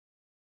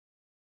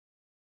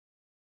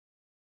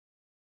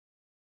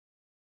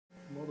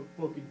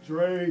motherfucking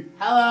Dre.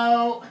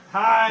 Hello.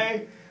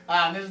 Hi.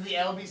 This is the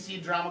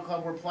LBC Drama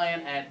Club. We're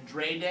playing at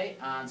Dre Day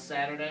on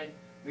Saturday.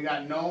 We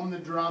got Gnome the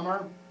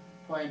drummer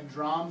playing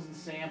drums and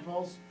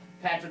samples.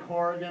 Patrick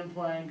Horrigan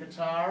playing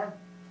guitar.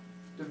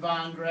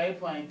 Devon Gray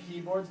playing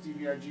keyboards.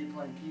 DVRG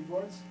playing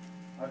keyboards.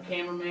 Our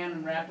cameraman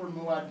and rapper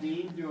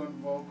Muad'dib doing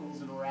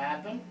vocals and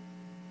rapping.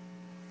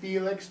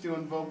 Felix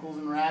doing vocals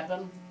and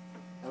rapping.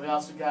 And we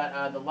also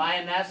got the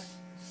Lioness,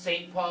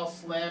 St. Paul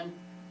Slim,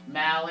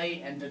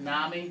 Mally, and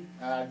Denami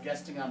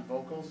guesting on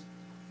vocals.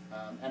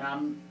 And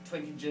I'm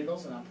Twinkie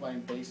Jiggles, and I'm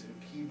playing bass and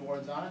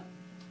keyboards on it.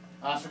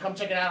 So come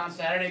check it out on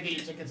Saturday. Get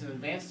your tickets in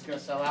advance. It's going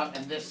to sell out.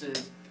 And this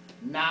is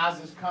Nas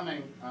Is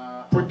Coming.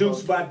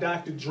 Produced by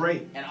Dr.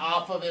 Dre. And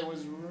off of it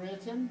was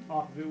written?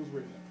 Off of it was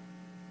written.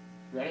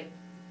 Ready?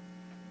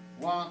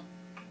 1,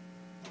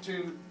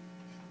 2,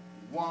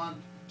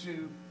 1,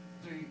 2,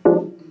 3.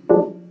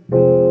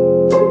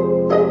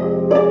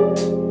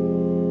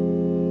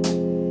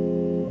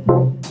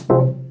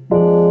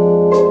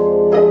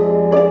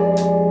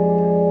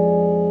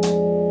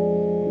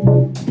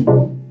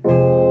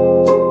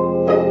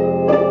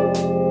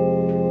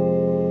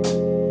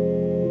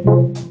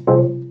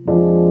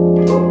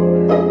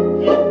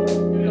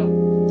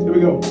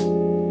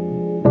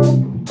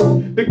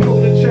 The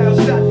golden child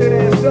shot that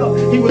ass up.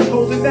 He was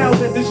holding out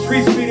at the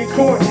streets meeting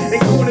court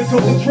and corners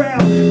holding trial.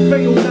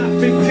 Fatal,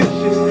 not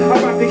fictitious. I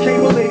rock the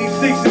cable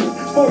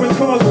 86s. Foreign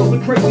cars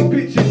rolling crazy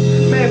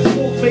bitches. Mass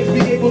wolf makes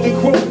me able to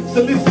quote.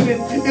 Soliciting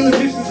ill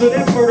editions of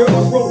that murder I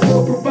wrote.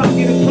 A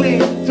provocative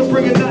plan to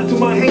bring a knot to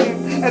my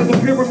hand. As the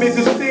pyramids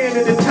are standing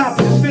at the top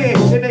of the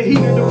stand. In the heat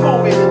of the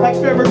moment. Like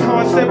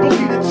Farrakhan said,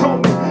 believe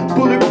atonement.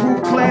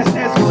 Bulletproof class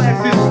S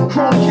classes.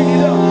 Chrome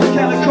kitted up.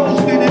 Calico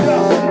spit it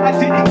up. I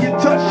didn't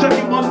get touched,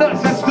 shutting my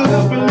nuts. I stood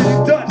up and lit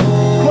it Dutch.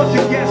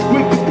 Clutching gas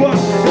quick to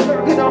bust. And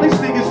lurking all these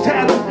niggas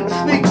tattled.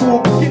 Sneak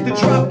move, get the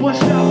drop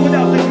bunched out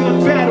without the gun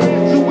battle.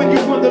 So when you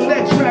run the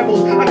lead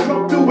travels, I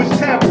come through as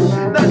taboo.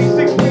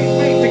 96 ways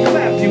made to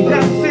clap you.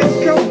 Nonsense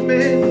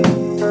coming.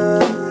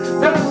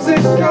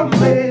 Nonsense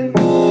coming.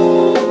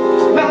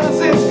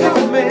 Nonsense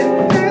coming.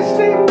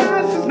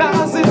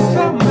 Nonsense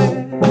coming.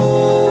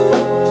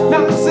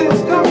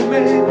 Nonsense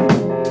coming.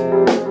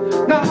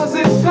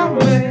 Nonsense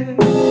coming.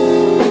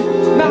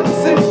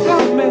 Nonsense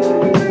coming.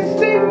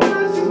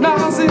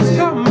 Nonsense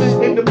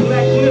coming. In the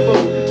black limo,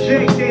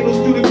 Jack Daniels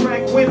through the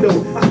crack window.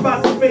 I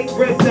spot the fake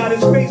red dot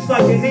his face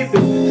like a Hindu.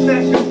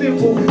 Snatch the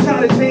simple,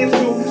 tie his hands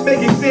to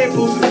make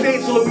examples.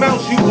 Substantial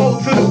amounts you owe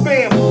to the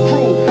fam.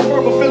 Crew,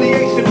 firm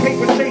affiliation,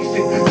 paper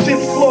chasing,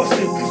 ships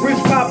flossing.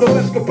 Rich Pablo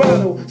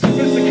Escobar,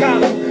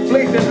 sophisticated,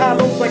 blazing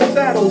hollows like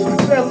saddles.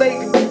 LA.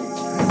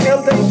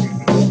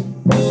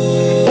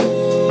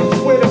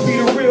 Swear to be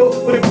the real,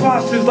 but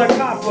imposters like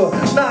Hopper.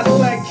 Not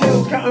black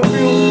kills, counting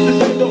bills.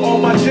 Listen to all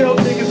my jail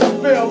niggas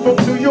who fell from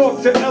New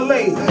York to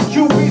LA.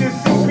 QB to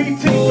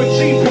CPT for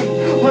GP.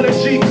 100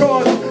 G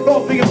cars,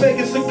 all big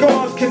Vegas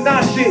cigars.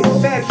 Cannot shit,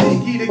 mad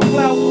cheeky to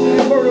clout.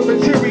 Murder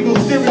material,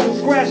 cereal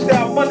scratched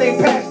out. Monday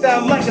passed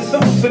out like a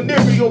something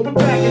scenario, but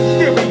back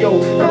in stereo.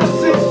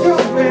 Nonsense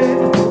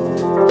coming.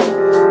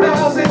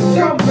 Nonsense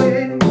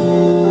coming.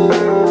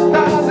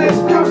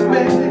 Nonsense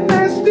coming.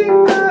 Nasty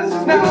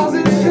nonsense.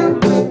 Nonsense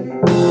coming.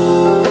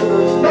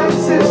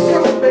 Nonsense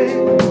coming.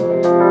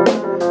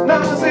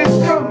 Nonsense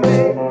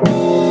coming.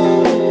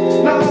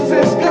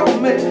 Nonsense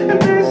coming.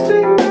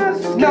 Nasty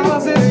nonsense.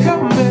 Nonsense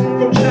coming.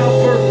 From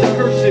childbirth to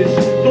curses,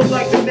 flow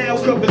like the now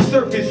covered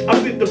surface. I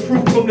bit the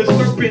fruit from the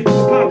serpent.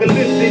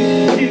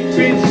 Apocalyptic, get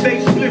bent,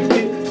 stay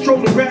splifted.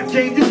 Stroll the rap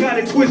game, you got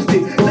it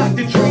twisted.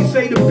 Dr. Dre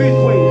say the big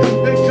way.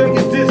 They turn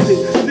you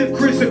distant. Sip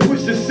Chris and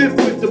push the sip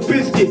with the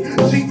biscuit.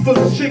 Jeep full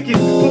of chicken,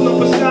 pull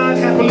up a side,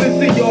 have a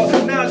listen, y'all.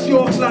 Now it's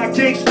your fly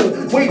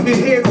gangster. Waving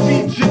hair,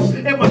 deep chips,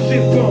 and my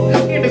shit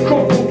bump. In the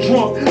corporal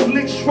drunk,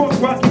 lick shrunk,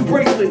 rocky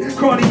bracelet.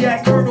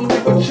 Cardiac hurdle,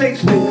 never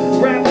chased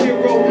it. Rap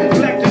hero,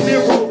 Black De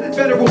Niro,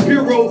 Federal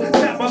Bureau.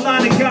 Tap my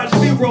line and got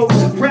zero.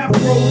 Rap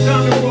roll,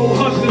 down the road,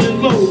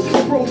 hustling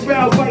low.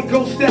 Profile, white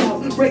ghost style.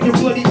 Breaking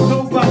bloody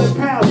dope by the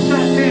pound. Shot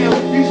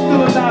down, you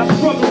still alive,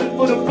 struggling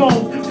for the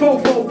phone.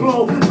 Fofo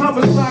blown,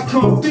 homicide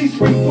come. These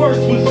 3 words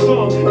was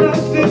sung.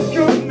 Nonsense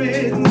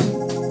coming.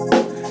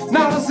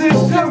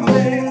 Nonsense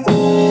coming.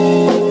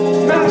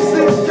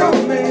 Nonsense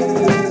coming.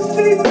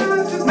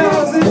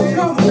 Nonsense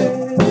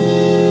coming.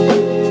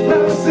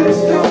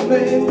 Nonsense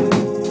coming.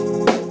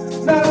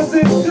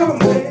 Nonsense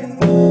coming.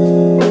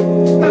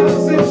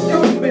 Nonsense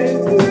coming.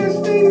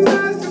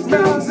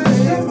 Nonsense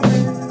coming.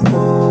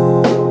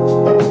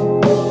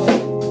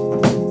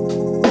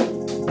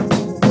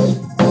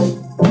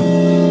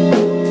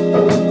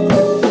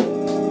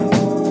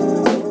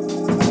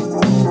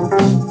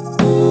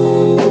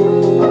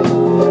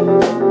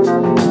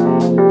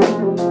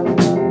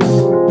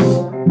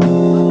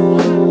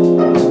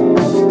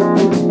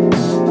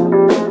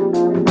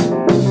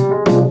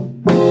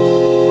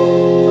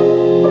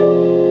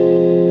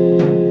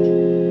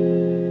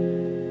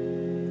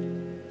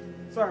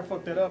 Sorry I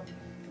fucked that up.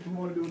 If you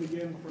want to do it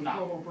again for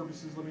promo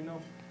purposes, let me know.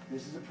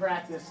 This is a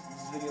practice.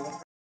 This is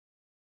video.